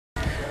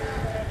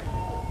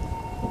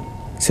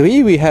So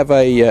here we have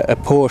a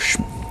Porsche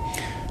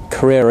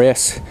Carerra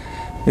S.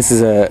 This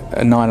is a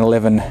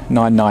 911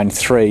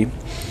 993.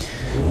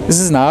 This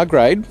is an R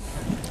grade,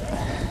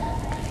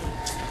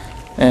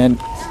 and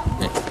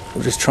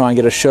we'll just try and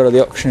get a shot of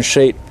the auction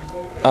sheet.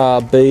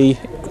 RB,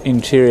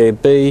 interior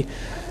B.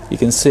 You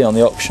can see on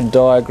the auction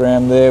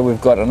diagram there we've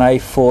got an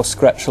A4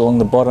 scratch along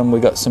the bottom.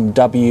 We've got some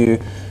W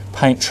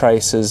paint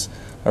traces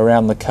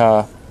around the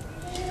car.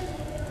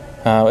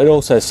 It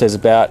also says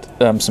about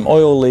some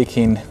oil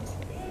leaking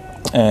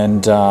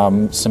and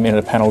some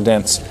inner panel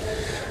dents.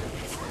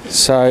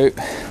 So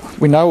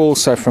we know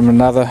also from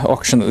another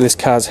auction that this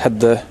car's had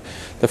the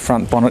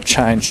front bonnet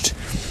changed,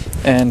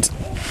 and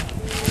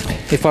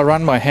if I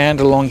run my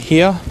hand along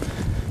here,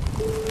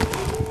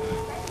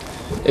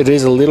 it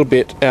is a little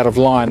bit out of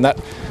line. That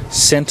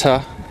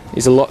centre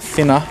is a lot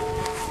thinner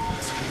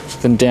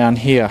than down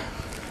here,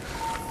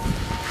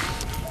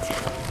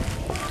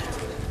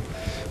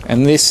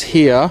 and this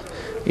here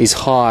is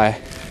high,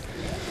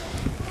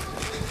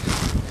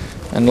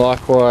 and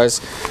likewise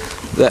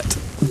that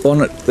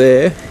bonnet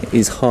there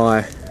is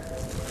high,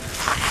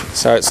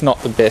 so it's not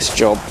the best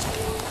job.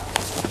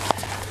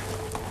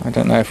 I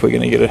don't know if we're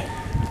going to get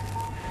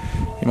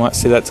you might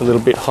see that's a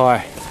little bit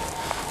high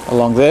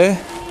along there,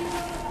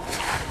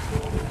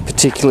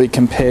 particularly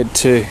compared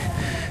to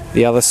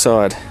the other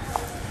side.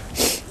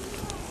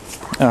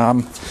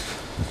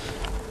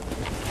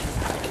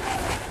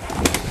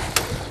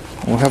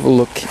 We'll have a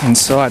look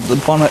inside the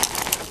bonnet.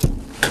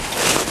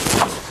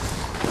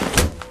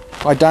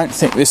 I don't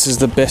think this is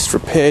the best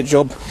repair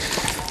job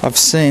I've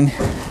seen.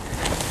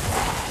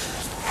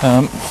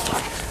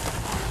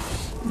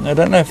 I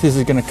don't know if this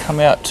is going to come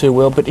out too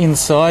well, but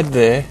inside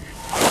there,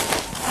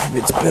 maybe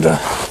it's better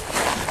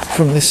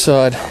from this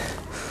side.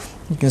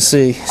 You can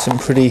see some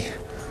pretty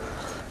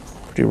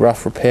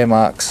rough repair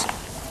marks.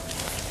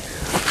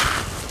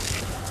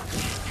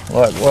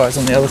 Likewise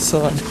on the other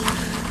side,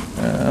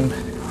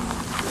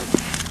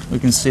 we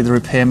can see the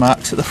repair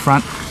marks at the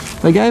front.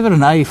 They gave it an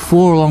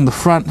A4 along the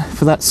front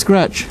for that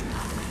scratch.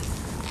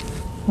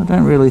 I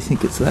don't really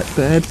think it's that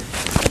bad,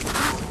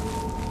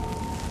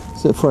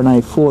 except for an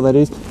A4, that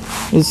is.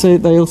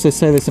 They also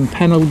say there's some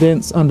panel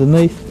dents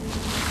underneath.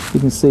 You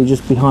can see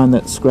just behind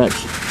that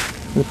scratch,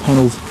 the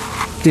panel's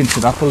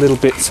dented up a little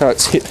bit, so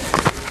it's hit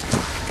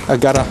a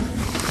gutter.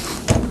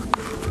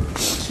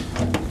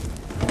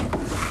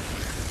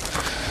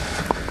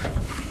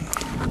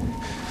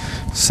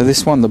 So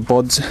this one, the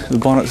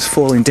bonnet's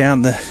falling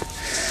down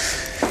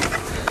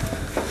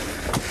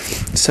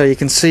so you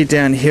can see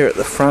down here at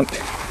the front,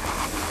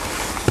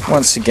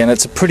 once again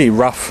it's a pretty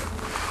rough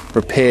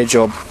repair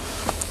job.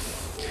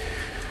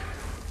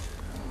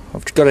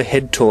 I've got a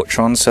head torch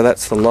on, so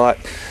that's the light.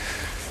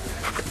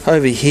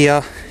 Over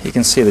here you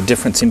can see the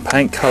difference in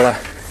paint colour.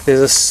 There's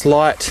a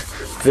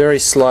very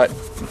slight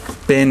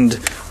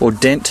bend or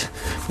dent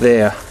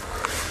there,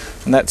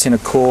 and that's in a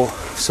core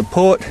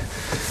support.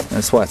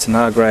 That's why it's an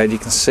R grade. You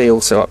can see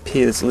also up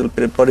here there's a little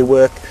bit of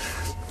bodywork.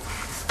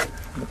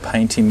 The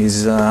painting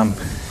is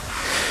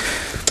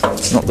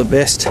it's not the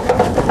best.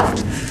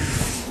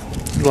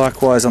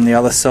 Likewise on the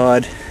other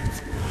side,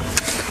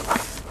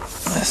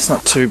 that's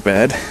not too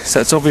bad. So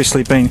it's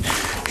obviously been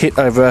hit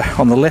over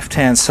on the left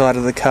hand side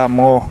of the car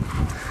more.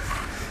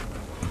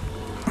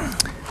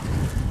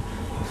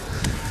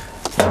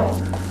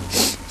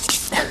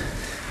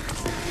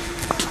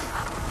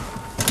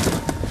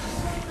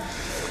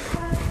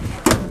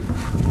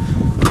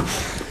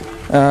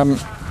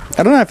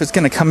 I don't know if it's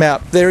going to come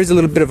out. There is a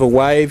little bit of a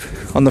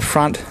wave on the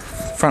front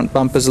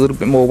bumper's a little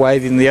bit more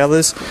wavy than the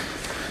others.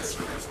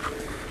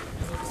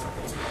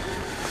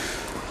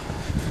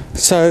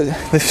 So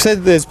they've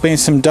said there's been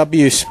some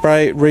W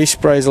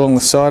resprays along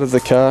the side of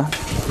the car,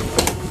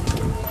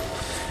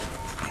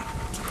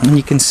 and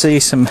you can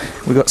see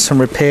we've got some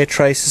repair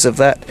traces of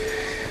that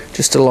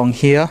just along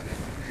here.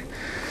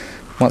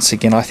 Once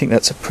again, I think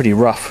that's a pretty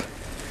rough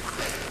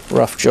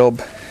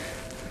job.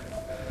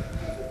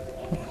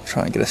 I'll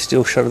try and get a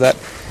still shot of that.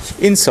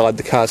 Inside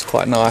the car's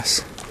quite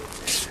nice.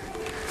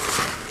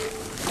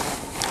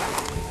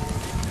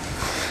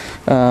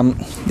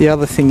 The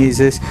other thing is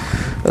there's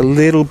a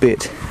little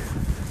bit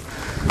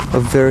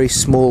of very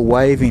small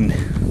waving.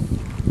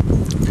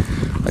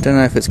 I don't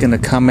know if it's going to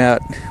come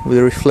out with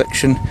a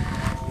reflection.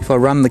 If I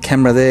run the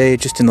camera there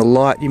just in the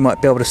light, you might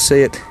be able to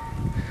see it.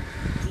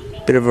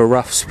 Bit of a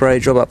rough spray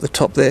job up the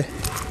top there.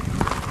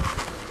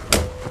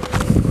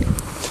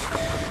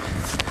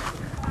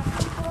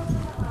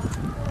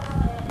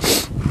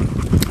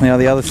 Now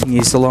the other thing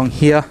is along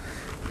here,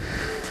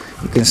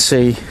 you can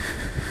see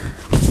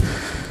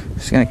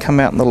it's going to come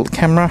out in the little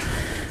camera.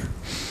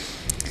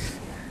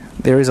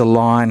 There is a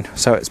line,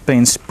 so it's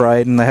been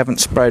sprayed, and they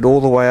haven't sprayed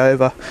all the way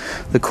over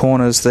the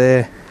corners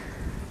there.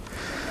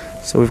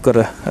 So we've got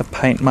a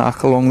paint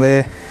mark along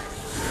there.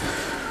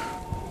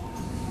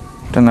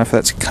 Don't know if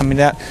that's coming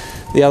out.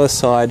 The other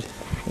side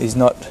is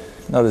not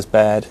as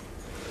bad.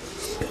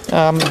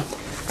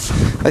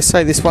 They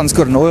say this one's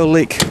got an oil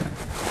leak,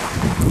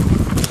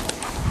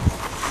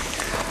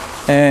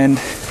 and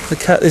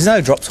there's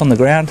no drops on the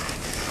ground,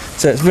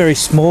 So it's very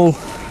small,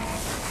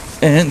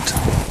 and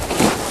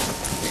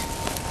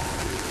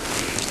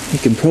you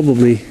can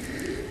probably,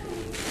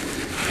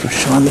 if I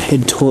shine the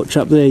head torch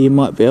up there, you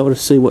might be able to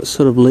see what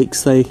sort of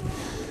leaks they,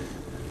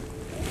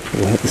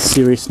 or the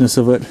seriousness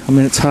of it. I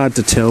mean, it's hard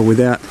to tell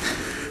without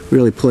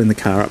really pulling the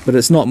car up, but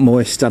it's not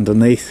moist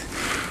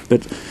underneath,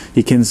 but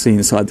you can see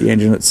inside the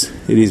engine it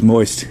is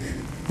moist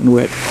and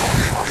wet.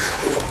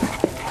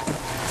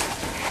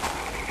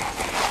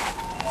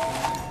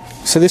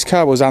 So this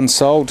car was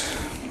unsold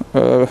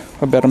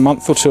about a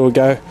month or two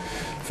ago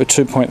for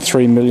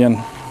 2.3 million.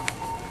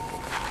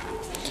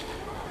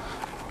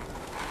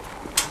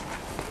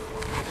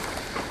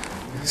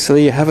 So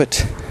there you have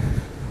it.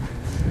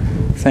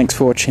 Thanks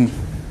for watching.